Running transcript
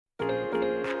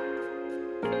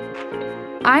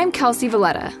I'm Kelcy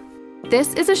Valletta.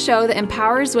 This is a show that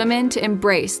empowers women to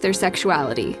embrace their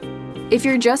sexuality. If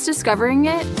you're just discovering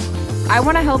it, I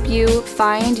want to help you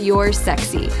find your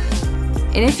sexy.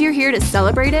 And if you're here to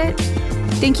celebrate it,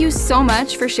 thank you so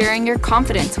much for sharing your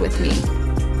confidence with me.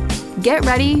 Get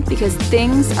ready because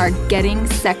things are getting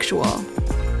sexual.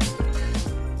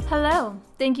 Hello.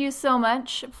 Thank you so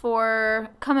much for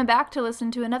coming back to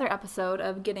listen to another episode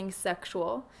of Getting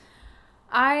Sexual.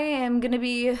 I am going to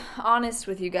be honest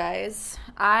with you guys.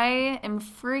 I am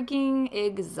freaking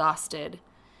exhausted.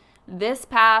 This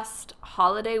past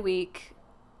holiday week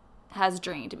has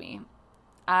drained me.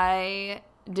 I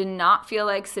did not feel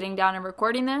like sitting down and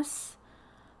recording this.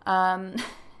 But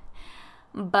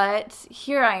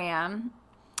here I am.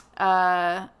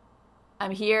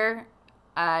 I'm here.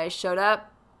 I showed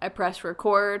up. I pressed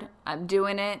record. I'm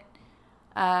doing it.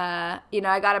 I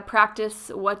got to practice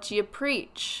what you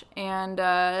preach. And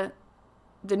the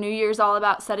new year's all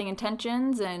about setting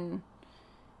intentions and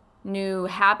new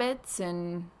habits,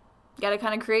 and got to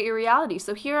kind of create your reality.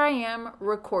 So here I am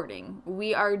recording.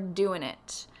 We are doing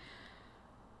it.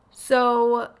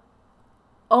 So,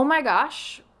 oh my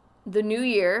gosh, the new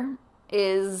year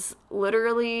is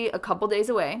literally a couple days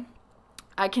away.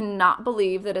 I cannot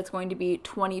believe that it's going to be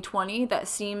 2020. That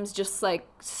seems just like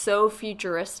so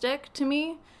futuristic to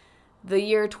me. The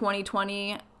year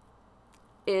 2020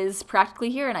 is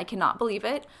practically here, and I cannot believe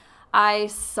it. I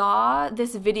saw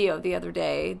this video the other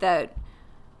day that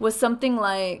was something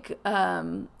like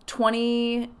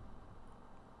 20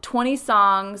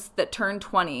 songs that turned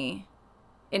 20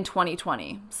 in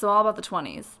 2020. So all about the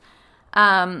 20s.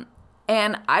 And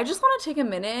I just want to take a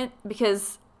minute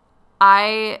because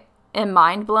I am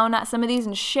mind blown at some of these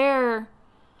and share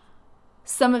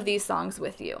some of these songs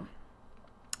with you,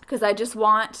 because I just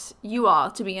want you all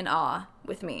to be in awe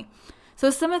with me. So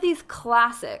some of these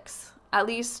classics, at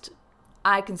least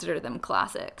I consider them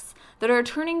classics, that are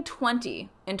turning 20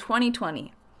 in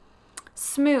 2020.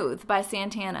 Smooth by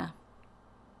Santana.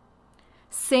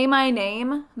 Say My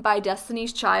Name by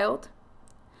Destiny's Child.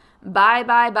 Bye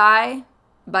Bye Bye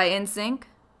by NSYNC.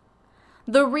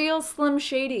 The Real Slim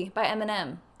Shady by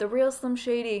Eminem. The Real Slim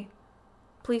Shady.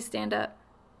 Please stand up.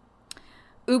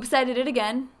 Oops, I Did It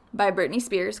Again by Britney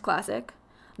Spears. Classic.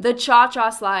 The Cha-Cha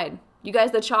Slide. You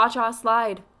guys, the Cha-Cha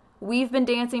Slide. We've been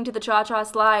dancing to the Cha-Cha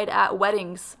Slide at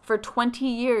weddings for 20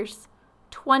 years.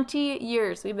 20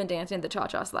 years we've been dancing to the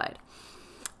Cha-Cha Slide.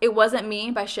 It Wasn't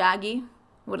Me by Shaggy.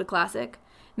 What a classic.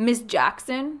 Miss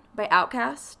Jackson by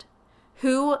Outkast.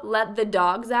 Who Let the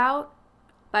Dogs Out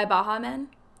by Baha Men.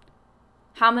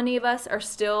 How many of us are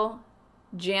still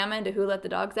jamming to Who Let the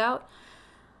Dogs Out?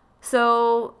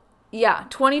 So, yeah,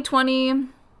 2020,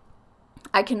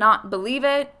 I cannot believe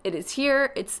it. It is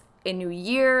here. It's a new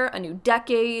year, a new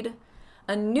decade,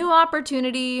 a new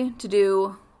opportunity to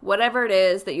do whatever it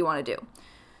is that you want to do.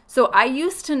 So I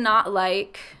used to not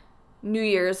like New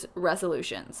Year's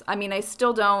resolutions. I mean, I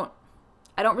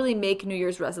don't really make New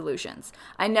Year's resolutions.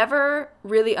 I never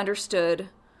really understood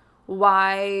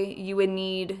why you would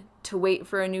need to wait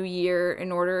for a new year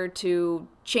in order to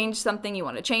change something you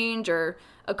want to change or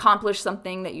accomplish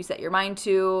something that you set your mind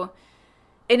to.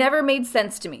 It never made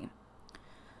sense to me.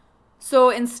 So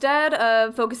instead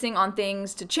of focusing on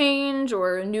things to change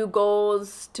or new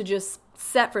goals to just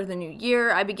set for the new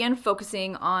year, I began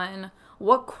focusing on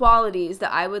what qualities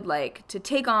that I would like to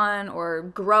take on or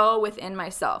grow within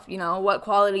myself. What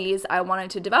qualities I wanted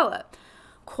to develop.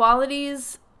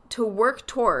 Qualities to work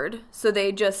toward so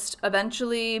they just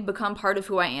eventually become part of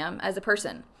who I am as a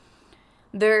person.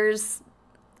 There's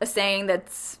a saying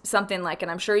that's something like, and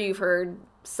I'm sure you've heard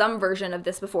some version of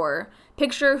this before,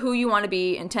 picture who you want to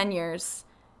be in 10 years.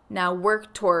 Now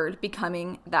work toward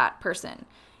becoming that person.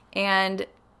 And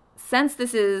since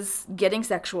this is Getting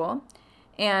Sexual,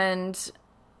 and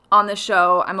on the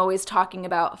show I'm always talking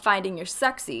about finding your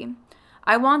sexy,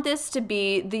 I want this to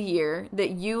be the year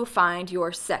that you find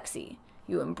your sexy.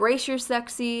 You embrace your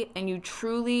sexy and you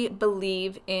truly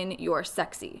believe in your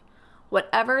sexy.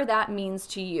 Whatever that means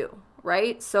to you,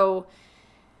 right? So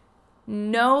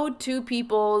no two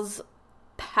people's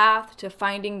path to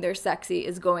finding their sexy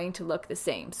is going to look the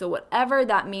same. So whatever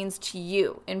that means to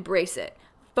you, embrace it.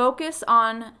 Focus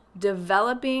on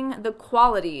developing the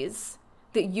qualities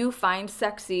that you find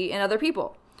sexy in other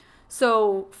people.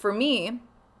 So for me,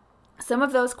 some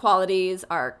of those qualities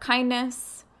are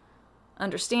kindness,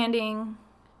 understanding,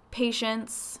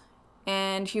 patience,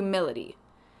 and humility.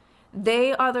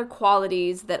 They are the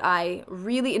qualities that I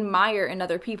really admire in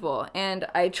other people, and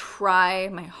I try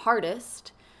my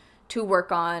hardest to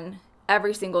work on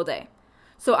every single day.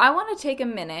 So I want to take a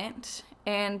minute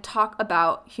and talk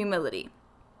about humility.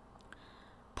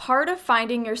 part of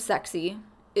finding your sexy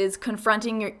is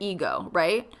confronting your ego,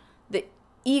 right? The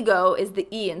ego is the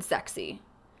E in sexy.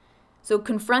 So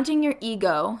confronting your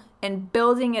ego and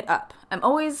building it up. I'm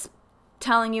always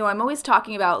talking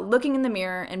about looking in the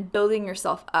mirror and building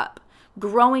yourself up,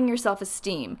 growing your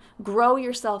self-esteem, grow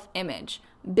your self-image,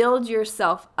 build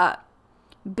yourself up,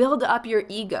 build up your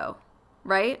ego,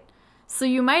 right? So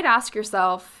you might ask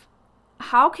yourself,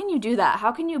 how can you do that?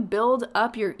 How can you build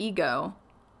up your ego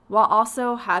while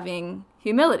also having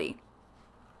humility?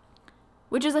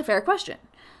 Which is a fair question.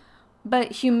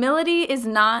 But humility is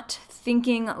not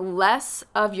thinking less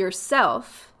of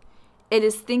yourself. It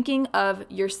is thinking of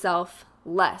yourself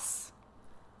less.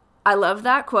 I love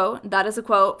that quote. That is a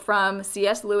quote from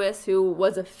C.S. Lewis, who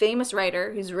was a famous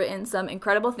writer who's written some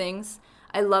incredible things.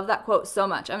 I love that quote so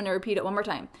much. I'm going to repeat it one more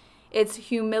time. It's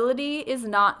humility is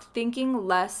not thinking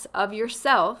less of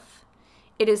yourself.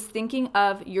 It is thinking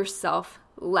of yourself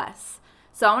less.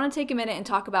 So I want to take a minute and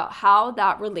talk about how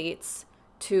that relates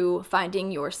to finding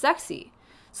your sexy.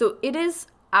 So it is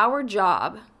our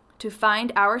job to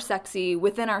find our sexy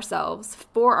within ourselves,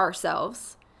 for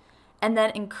ourselves, and then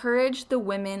encourage the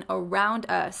women around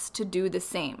us to do the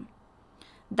same.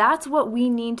 That's what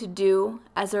we need to do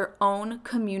as our own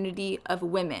community of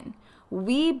women.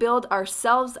 We build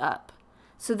ourselves up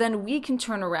so then we can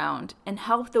turn around and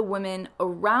help the women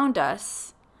around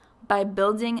us by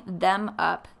building them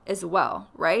up as well,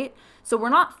 right? So we're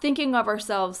not thinking of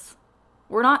ourselves,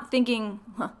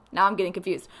 now I'm getting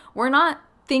confused. We're not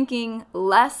thinking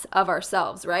less of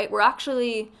ourselves, right? We're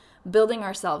actually building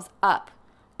ourselves up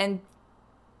and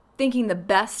thinking the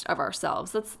best of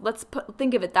ourselves.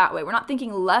 Think of it that way. We're not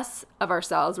thinking less of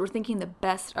ourselves. We're thinking the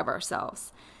best of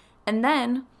ourselves. And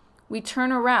then we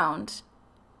turn around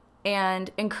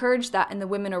and encourage that in the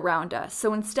women around us.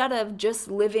 So instead of just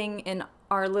living in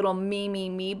our little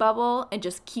me bubble and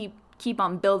just keep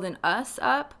on building us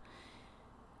up,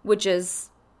 which is,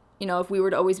 if we were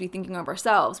to always be thinking of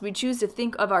ourselves, we choose to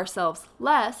think of ourselves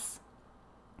less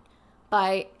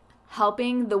by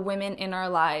helping the women in our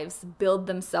lives build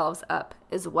themselves up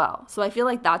as well. So I feel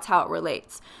like that's how it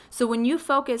relates. So when you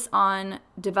focus on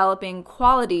developing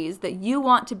qualities that you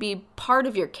want to be part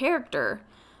of your character,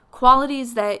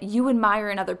 qualities that you admire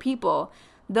in other people,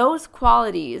 those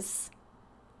qualities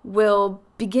will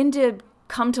begin to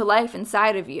come to life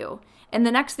inside of you. And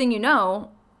the next thing you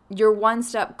know, you're one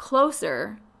step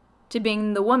closer to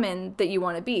being the woman that you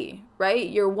want to be, right?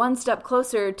 You're one step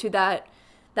closer to that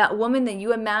woman that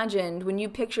you imagined when you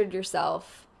pictured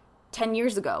yourself 10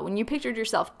 years ago, when you pictured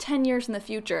yourself 10 years in the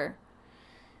future.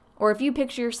 Or if you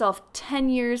picture yourself 10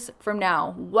 years from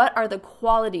now, what are the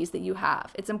qualities that you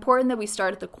have? It's important that we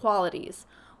start at the qualities.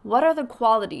 What are the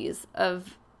qualities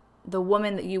of the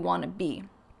woman that you want to be?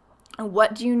 And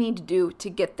what do you need to do to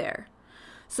get there?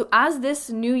 So as this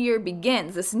new year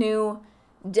begins, this new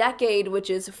decade, which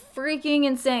is freaking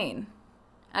insane,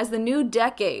 as the new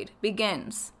decade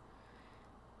begins,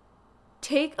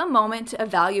 take a moment to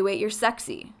evaluate your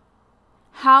sexy.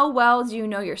 How well do you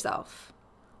know yourself?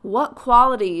 What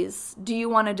qualities do you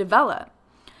want to develop?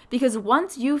 Because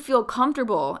once you feel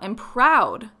comfortable and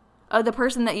proud of the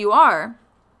person that you are,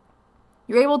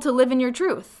 you're able to live in your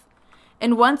truth.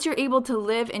 And once you're able to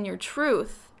live in your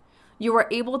truth, you are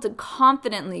able to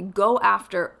confidently go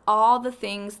after all the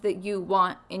things that you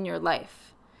want in your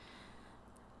life.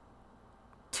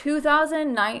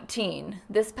 2019,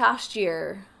 this past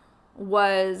year,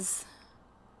 was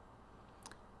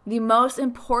the most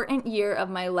important year of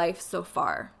my life so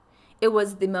far. It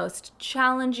was the most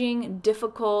challenging,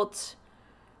 difficult,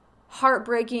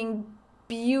 heartbreaking,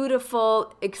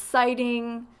 beautiful,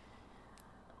 exciting,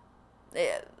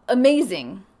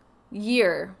 amazing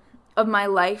year of my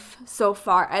life so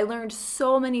far. I learned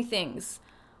so many things,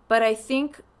 but I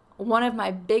think one of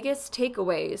my biggest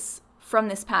takeaways from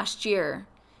this past year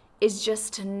is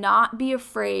just to not be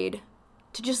afraid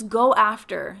to just go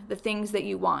after the things that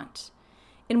you want.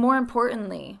 And more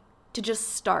importantly, to just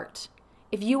start.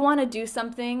 If you want to do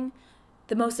something,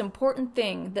 the most important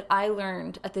thing that I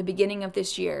learned at the beginning of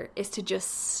this year is to just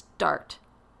start.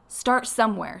 Start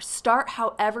somewhere. Start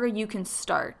however you can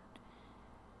start.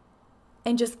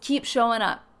 And just keep showing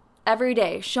up every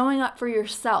day, showing up for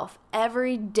yourself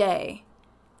every day,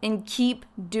 and keep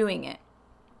doing it.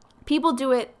 People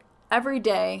do it every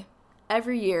day,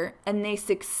 every year, and they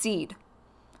succeed.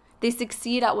 They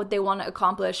succeed at what they want to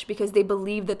accomplish because they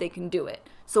believe that they can do it.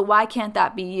 So why can't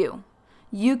that be you?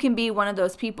 You can be one of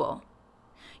those people.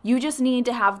 You just need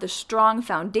to have the strong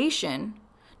foundation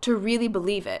to really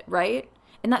believe it, right?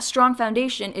 And that strong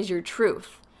foundation is your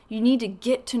truth. You need to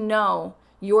get to know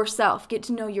yourself, get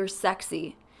to know your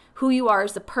sexy, who you are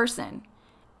as a person.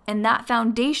 And that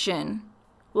foundation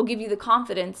will give you the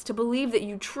confidence to believe that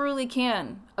you truly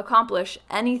can accomplish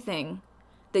anything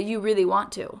that you really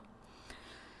want to.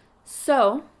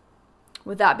 So,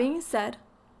 with that being said,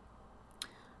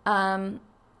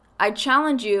 I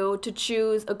challenge you to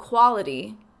choose a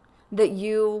quality that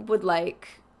you would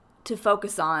like to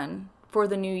focus on for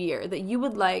the new year, that you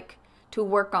would like to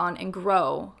work on and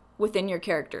grow within your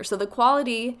character. So the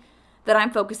quality that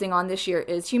I'm focusing on this year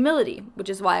is humility, which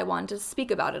is why I wanted to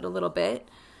speak about it a little bit.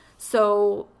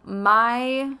 So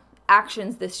my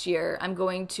actions this year, I'm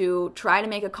going to try to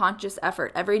make a conscious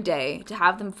effort every day to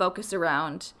have them focus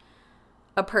around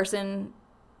a person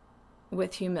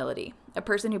with humility, a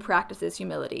person who practices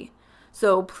humility.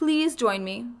 So please join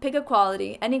me, pick a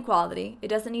quality, any quality, it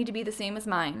doesn't need to be the same as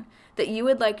mine, that you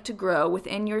would like to grow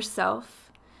within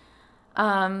yourself,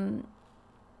 and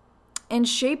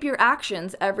shape your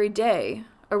actions every day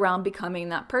around becoming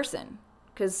that person,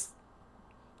 because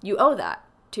you owe that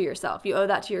to yourself. You owe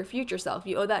that to your future self.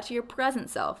 You owe that to your present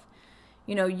self.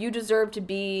 You know, you deserve to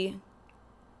be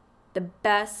the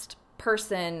best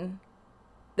person,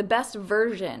 the best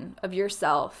version of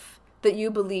yourself that you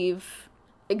believe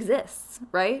exists,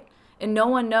 right? And no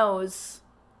one knows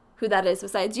who that is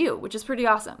besides you, which is pretty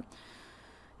awesome.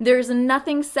 There's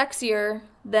nothing sexier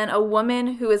than a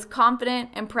woman who is confident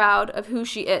and proud of who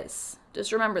she is.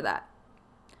 Just remember that.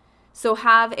 So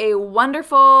have a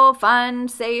wonderful, fun,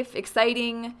 safe,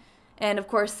 exciting, and of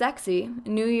course sexy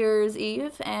New Year's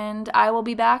Eve, and I will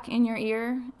be back in your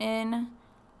ear in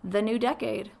the new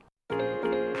decade.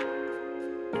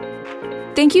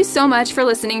 Thank you so much for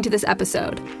listening to this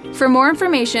episode. For more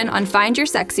information on Find Your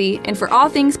Sexy and for all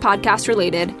things podcast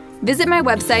related, visit my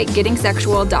website,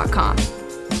 gettingsexual.com.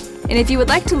 And if you would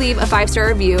like to leave a 5-star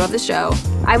review of the show,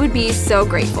 I would be so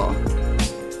grateful.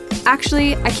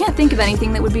 Actually, I can't think of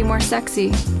anything that would be more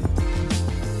sexy.